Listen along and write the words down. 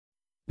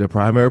The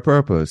primary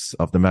purpose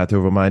of the Matter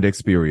Over Mind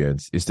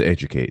experience is to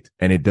educate,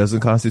 and it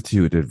doesn't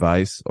constitute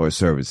advice or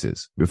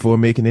services. Before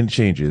making any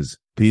changes,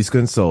 please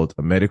consult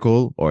a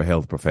medical or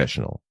health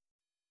professional.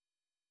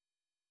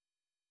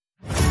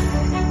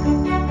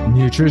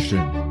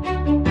 Nutrition,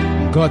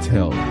 gut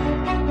health,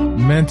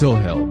 mental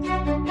health,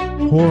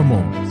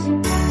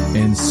 hormones,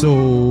 and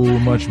so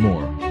much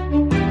more.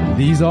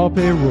 These all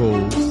play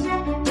roles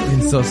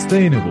in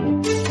sustainable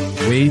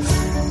weight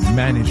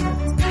management.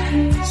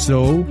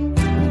 So,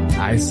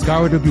 I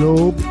scour the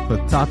globe for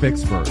top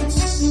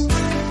experts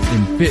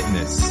in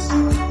fitness,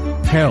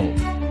 health,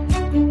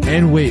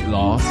 and weight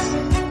loss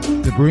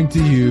to bring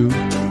to you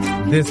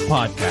this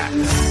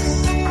podcast.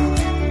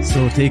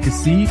 So take a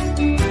seat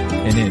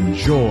and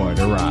enjoy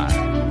the ride.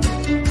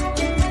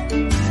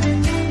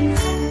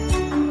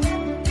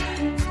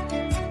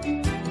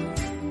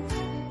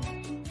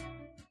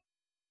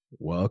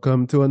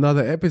 Welcome to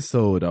another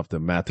episode of the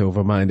Matter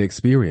Over Mind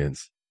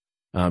experience.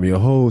 I'm your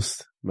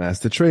host,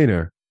 Master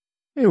Trainer,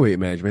 and weight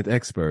management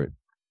expert,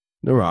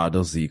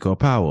 Narado Zico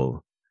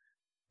Powell.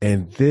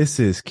 And this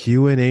is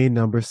Q&A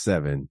number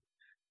 7.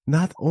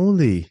 Not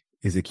only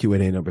is it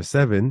Q&A number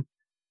 7,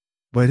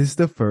 but it's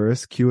the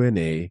first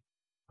Q&A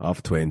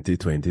of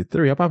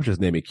 2023. I'll probably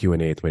just name it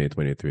Q&A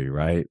 2023,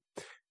 right?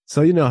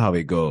 So you know how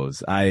it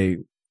goes. I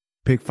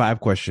pick 5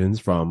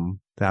 questions from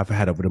that I've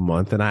had over the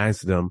month, and I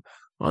answer them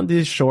on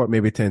these short,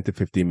 maybe 10 to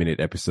 15 minute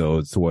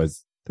episodes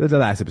towards the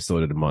last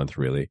episode of the month,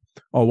 really,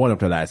 or one of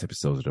the last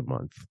episodes of the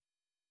month.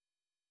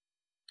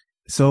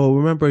 So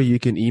remember, you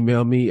can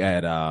email me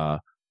at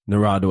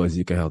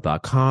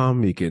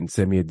narado@zicohealth.com. You can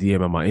send me a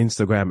DM on my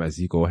Instagram at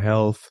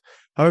zicohealth.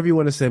 However you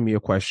want to send me a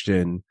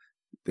question.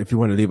 If you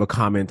want to leave a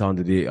comment on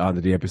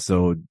the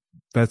episode,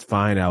 that's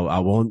fine. I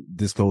won't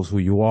disclose who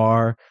you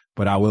are,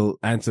 but I will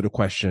answer the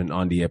question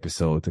on the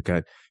episode.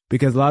 Okay?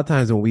 Because a lot of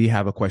times when we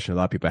have a question, a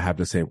lot of people have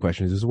the same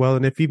questions as well.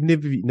 And if you've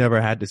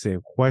never had the same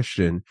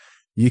question,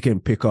 you can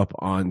pick up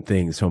on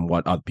things from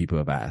what other people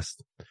have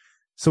asked.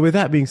 So with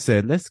that being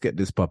said, let's get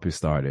this puppy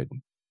started.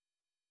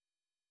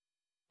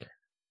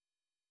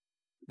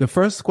 The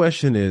first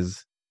question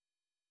is,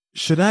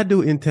 should I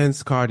do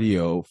intense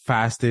cardio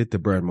fasted to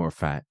burn more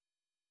fat?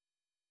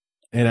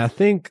 And I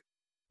think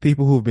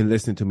people who've been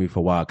listening to me for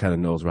a while kind of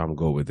knows where I'm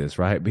going with this,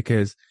 right?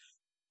 Because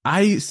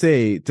I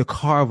say to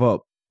carb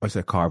up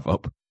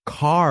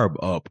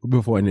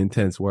before an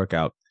intense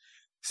workout.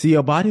 See,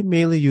 your body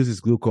mainly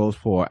uses glucose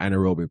for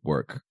anaerobic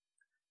work.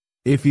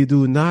 If you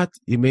do not,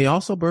 you may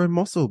also burn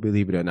muscle,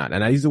 believe it or not.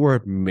 And I use the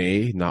word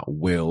may, not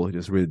will. It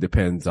just really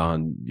depends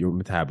on your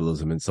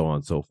metabolism and so on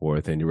and so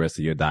forth, and the rest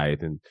of your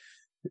diet and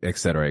et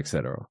cetera, et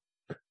cetera.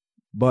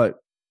 But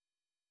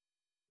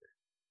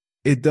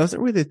it doesn't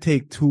really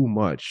take too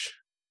much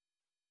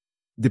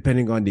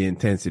depending on the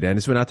intensity. And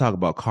it's when I talk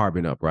about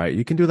carbing up, right?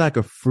 You can do like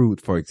a fruit,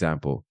 for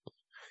example,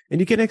 and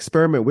you can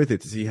experiment with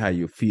it to see how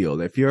you feel.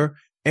 If your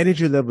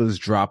energy level is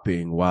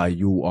dropping while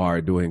you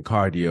are doing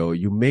cardio,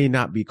 you may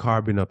not be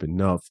carbing up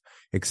enough,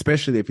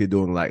 especially if you're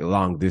doing like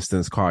long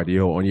distance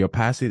cardio on your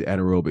passive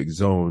anaerobic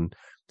zone.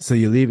 So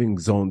you're leaving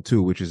zone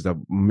 2, which is the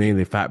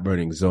mainly fat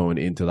burning zone,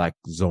 into like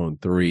zone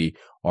 3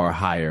 or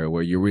higher,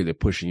 where you're really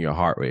pushing your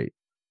heart rate.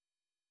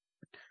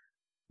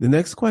 The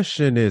next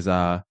question is,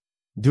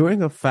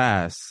 during a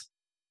fast,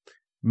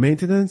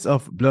 maintenance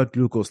of blood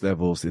glucose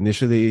levels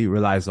initially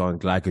relies on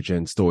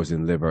glycogen stores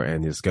in liver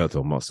and your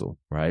skeletal muscle,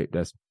 right?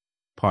 That's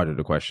part of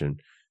the question.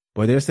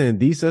 But they're saying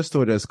these are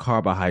stored as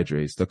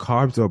carbohydrates. The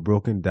carbs are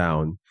broken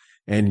down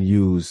and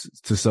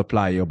used to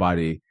supply your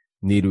body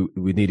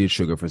with needed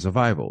sugar for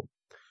survival.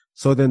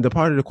 So then the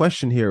part of the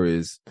question here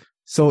is,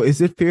 so is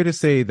it fair to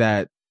say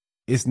that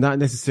it's not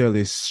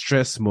necessarily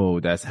stress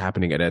mode that's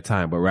happening at that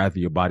time, but rather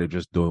your body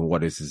just doing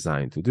what it's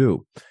designed to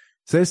do?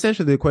 So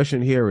essentially the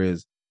question here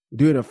is,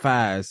 during a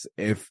fast,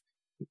 if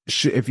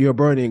you're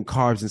burning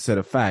carbs instead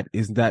of fat,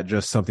 isn't that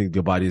just something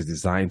your body is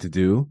designed to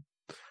do?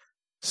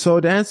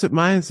 So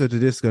my answer to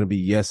this is going to be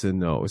yes and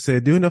no. So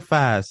during a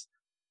fast,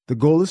 the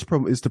goal is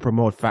to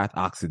promote fat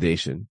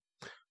oxidation,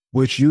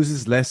 which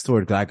uses less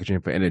stored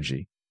glycogen for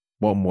energy,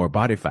 but more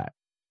body fat.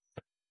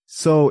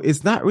 So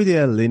it's not really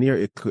a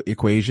linear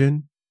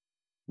equation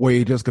where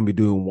you're just going to be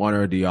doing one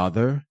or the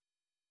other.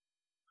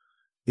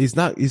 It's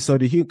not,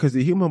 because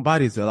the human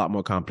body is a lot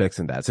more complex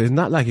than that. So it's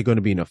not like you're going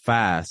to be in a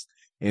fast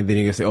and then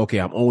you're going to say, okay,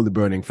 I'm only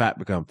burning fat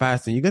because I'm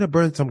fasting. You're going to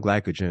burn some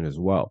glycogen as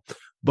well.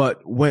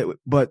 But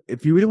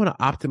if you really want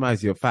to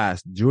optimize your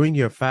fast, during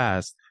your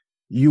fast,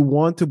 you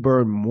want to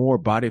burn more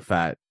body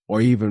fat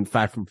or even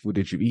fat from food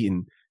that you've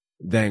eaten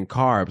than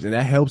carbs. And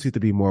that helps you to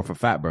be more of a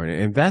fat burner.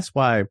 And that's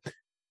why,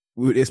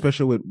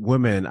 especially with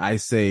women, I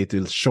say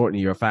to shorten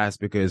your fast,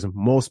 because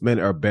most men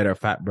are better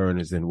fat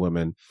burners than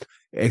women,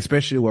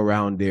 especially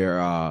around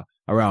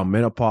around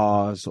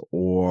menopause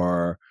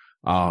or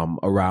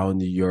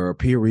around your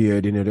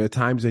period. You know, there are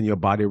times when your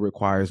body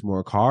requires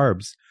more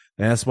carbs.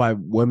 And that's why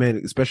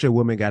women, especially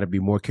women, got to be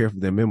more careful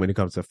than men when it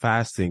comes to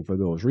fasting for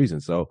those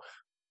reasons. So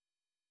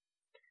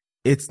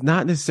it's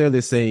not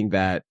necessarily saying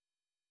that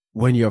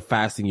when you're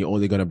fasting, you're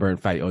only going to burn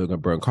fat, you're only going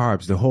to burn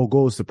carbs. The whole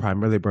goal is to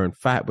primarily burn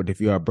fat. But if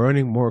you are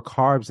burning more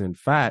carbs than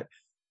fat,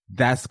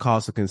 that's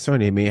cause of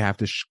concern. It may have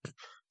to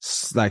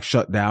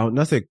shut down,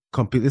 not say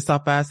completely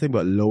stop fasting,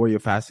 but lower your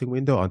fasting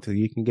window until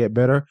you can get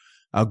better.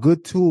 A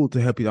good tool to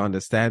help you to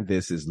understand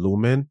this is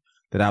Lumen,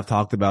 that I've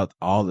talked about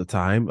all the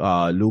time.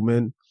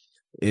 Lumen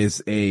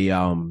is a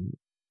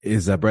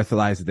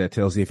breathalyzer that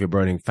tells you if you're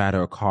burning fat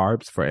or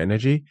carbs for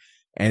energy.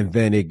 And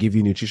then it gives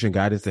you nutrition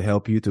guidance to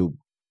help you to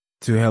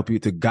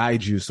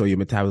guide you so your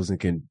metabolism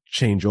can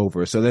change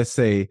over. So let's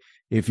say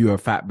if you're a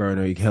fat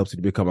burner, it helps you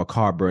to become a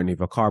carb burner, if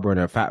a carb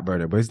burner, a fat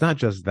burner. But it's not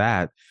just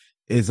that.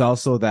 It's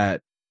also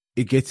that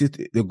it gets you,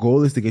 the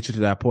goal is to get you to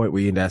that point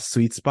where you're in that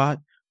sweet spot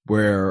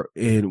where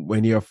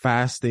when you're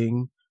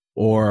fasting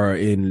or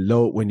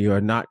when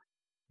you're not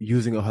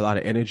using a whole lot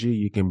of energy,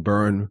 you can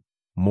burn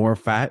more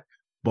fat.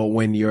 But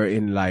when you're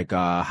in like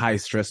high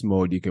stress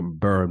mode, you can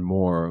burn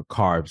more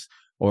carbs,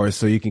 or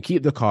so you can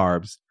keep the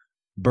carbs,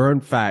 burn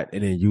fat,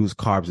 and then use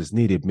carbs as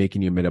needed,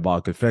 making you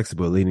metabolically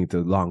flexible, leading to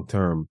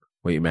long-term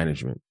weight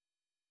management.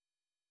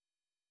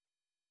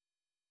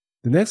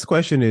 The next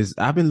question is,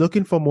 I've been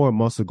looking for more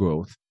muscle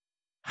growth.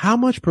 How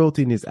much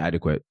protein is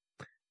adequate?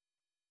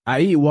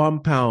 I eat 1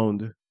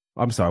 gram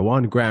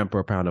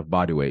per pound of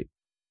body weight.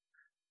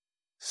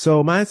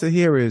 So my answer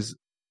here is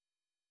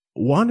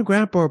 1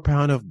 gram per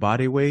pound of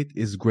body weight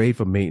is great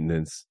for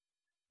maintenance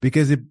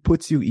because it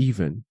puts you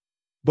even.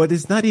 But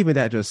it's not even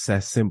that just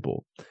that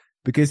simple.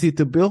 Because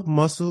to build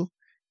muscle,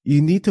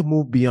 you need to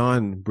move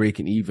beyond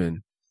breaking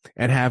even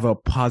and have a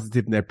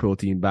positive net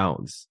protein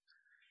balance.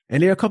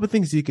 And there are a couple of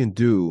things you can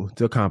do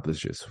to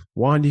accomplish this.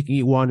 One, you can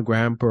eat 1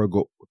 gram per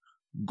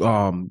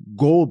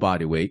goal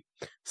body weight.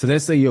 So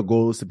let's say your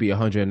goal is to be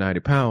 190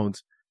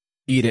 pounds,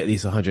 eat at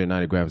least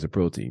 190 grams of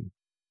protein.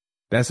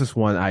 That's just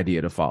one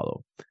idea to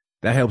follow.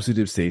 That helps you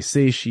to stay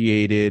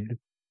satiated,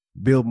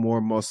 build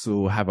more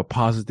muscle, have a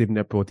positive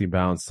net protein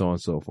balance, so on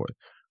and so forth.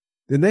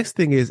 The next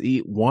thing is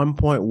eat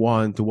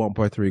 1.1 to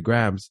 1.3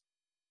 grams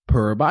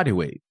per body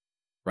weight,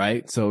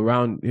 right? So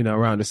around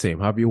the same,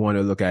 however you want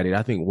to look at it.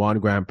 I think 1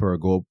 gram per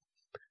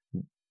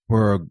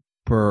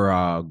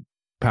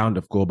pound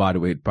of goal body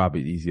weight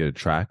probably easier to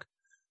track,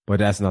 but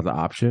that's not the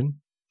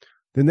option.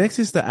 The next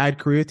is to add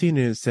creatine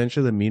and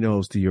essential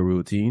aminos to your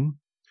routine.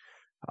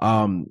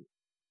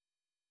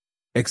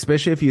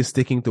 Especially if you're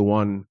sticking to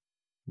 1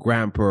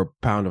 gram per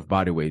pound of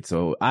body weight.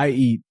 So I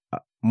eat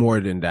more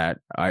than that,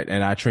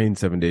 and I train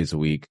 7 days a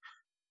week.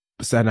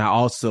 And I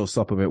also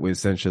supplement with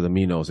essential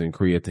aminos and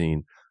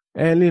creatine.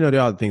 And, there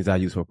are other things I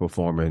use for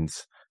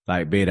performance,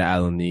 like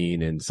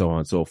beta-alanine and so on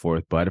and so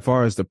forth. But as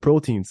far as the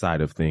protein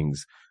side of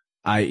things,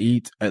 I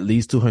eat at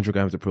least 200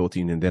 grams of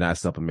protein, and then I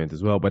supplement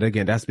as well. But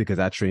again, that's because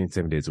I train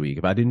 7 days a week.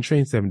 If I didn't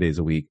train 7 days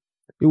a week,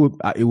 it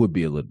would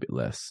be a little bit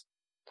less.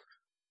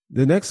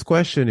 The next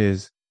question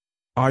is,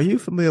 are you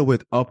familiar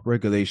with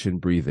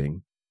upregulation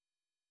breathing?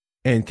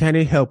 And can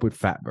it help with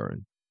fat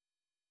burn?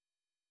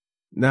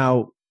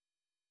 Now,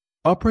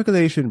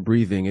 upregulation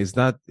breathing it's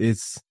not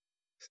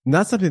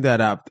something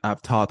that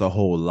I've taught a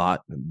whole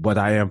lot, but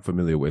I am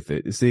familiar with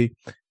it. You see,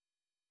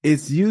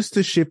 it's used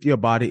to shift your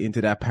body into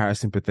that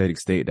parasympathetic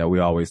state that we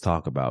always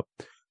talk about,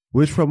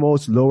 which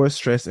promotes lower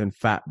stress and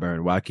fat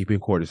burn while keeping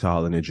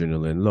cortisol and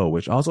adrenaline low,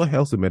 which also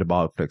helps with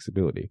metabolic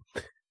flexibility.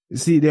 You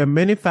see, there are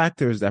many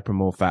factors that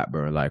promote fat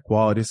burn, like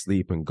quality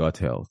sleep and gut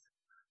health.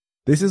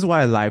 This is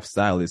why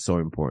lifestyle is so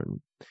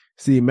important.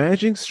 See,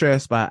 managing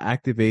stress by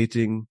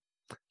activating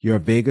your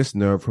vagus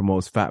nerve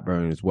promotes fat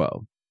burn as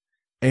well.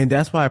 And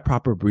that's why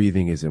proper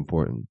breathing is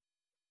important.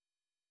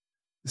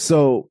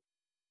 So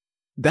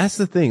that's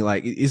the thing.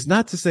 Like, it's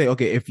not to say,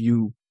 okay, if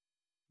you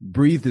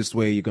breathe this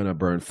way, you're going to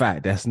burn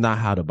fat. That's not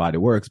how the body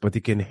works, but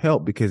it can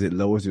help because it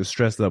lowers your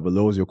stress level,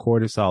 lowers your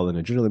cortisol and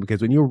adrenaline.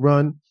 Because when you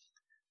run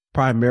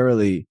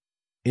primarily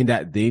in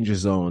that danger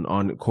zone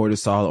on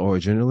cortisol or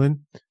adrenaline,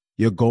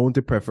 you're going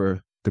to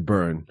prefer to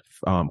burn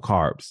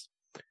carbs.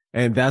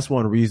 And that's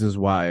one of the reasons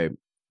why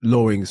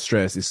lowering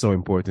stress is so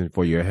important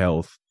for your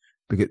health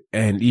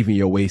and even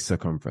your waist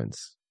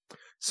circumference.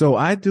 So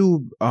I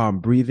do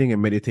breathing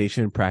and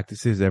meditation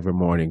practices every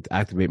morning to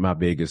activate my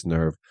vagus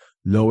nerve,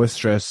 lower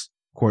stress,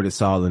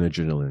 cortisol, and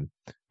adrenaline.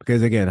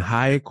 Because again,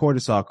 high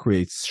cortisol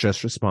creates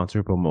stress response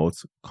and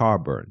promotes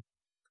carb burn.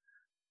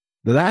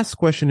 The last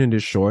question in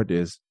this short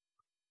is,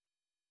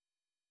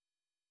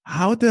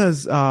 how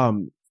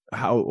do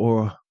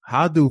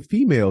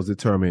females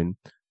determine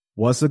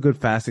what's a good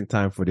fasting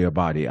time for their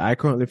body? I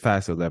currently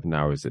fast 11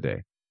 hours a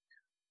day.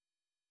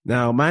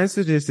 Now, my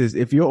answer to this is,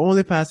 if you're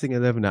only fasting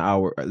 11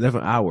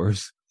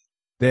 hours,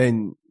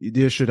 then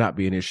there should not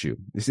be an issue.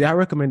 You see, I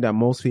recommend that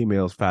most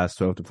females fast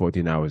 12 to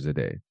 14 hours a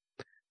day.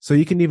 So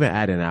you can even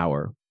add an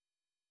hour.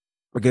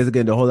 Because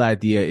again, the whole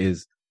idea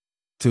is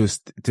to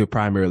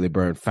primarily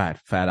burn fat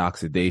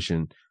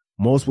oxidation.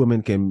 Most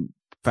women can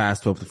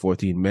fast 12 to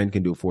 14. Men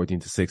can do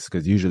 14 to 6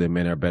 because usually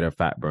men are better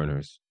fat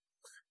burners.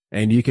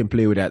 And you can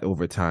play with that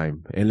over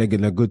time. And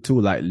again, a good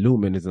tool like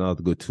Lumen is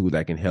another good tool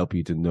that can help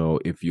you to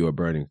know if you are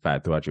burning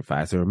fat throughout your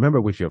fast. And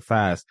remember, with your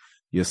fast,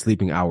 your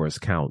sleeping hours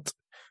count.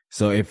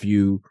 So if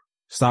you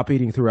Stop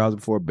eating 3 hours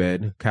before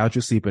bed, count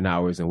your sleeping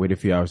hours, and wait a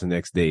few hours the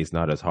next day. It's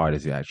not as hard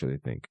as you actually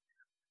think.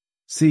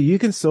 See, you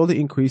can slowly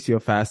increase your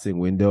fasting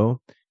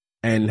window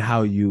and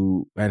how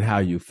you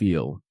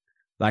feel.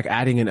 Like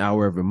adding an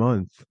hour every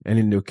month. And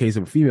in the case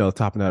of a female,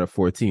 topping out at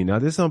 14. Now,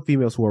 there's some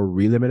females who are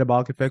really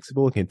metabolic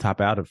flexible, can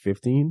top out at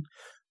 15.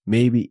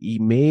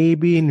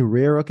 Maybe in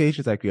rare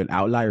occasions, like you're an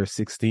outlier,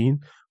 16.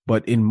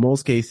 But in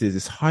most cases,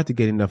 it's hard to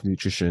get enough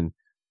nutrition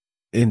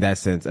in that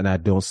sense. And I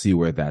don't see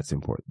where that's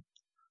important.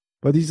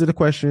 But these are the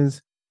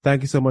questions.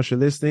 Thank you so much for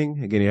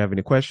listening. Again, if you have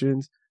any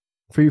questions,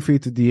 feel free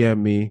to DM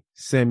me,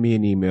 send me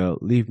an email,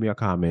 leave me a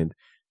comment.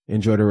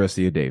 Enjoy the rest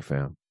of your day,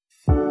 fam.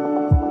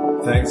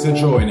 Thanks for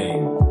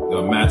joining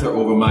the Matter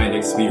Over Mind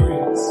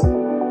experience.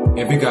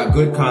 If you got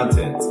good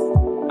content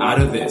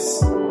out of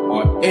this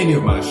or any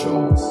of my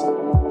shows,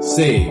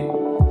 save,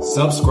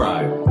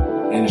 subscribe,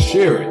 and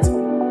share it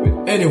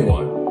with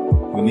anyone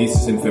who needs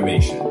this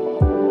information.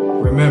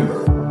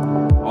 Remember,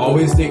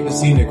 always take the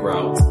scenic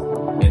route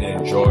and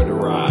enjoy the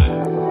ride.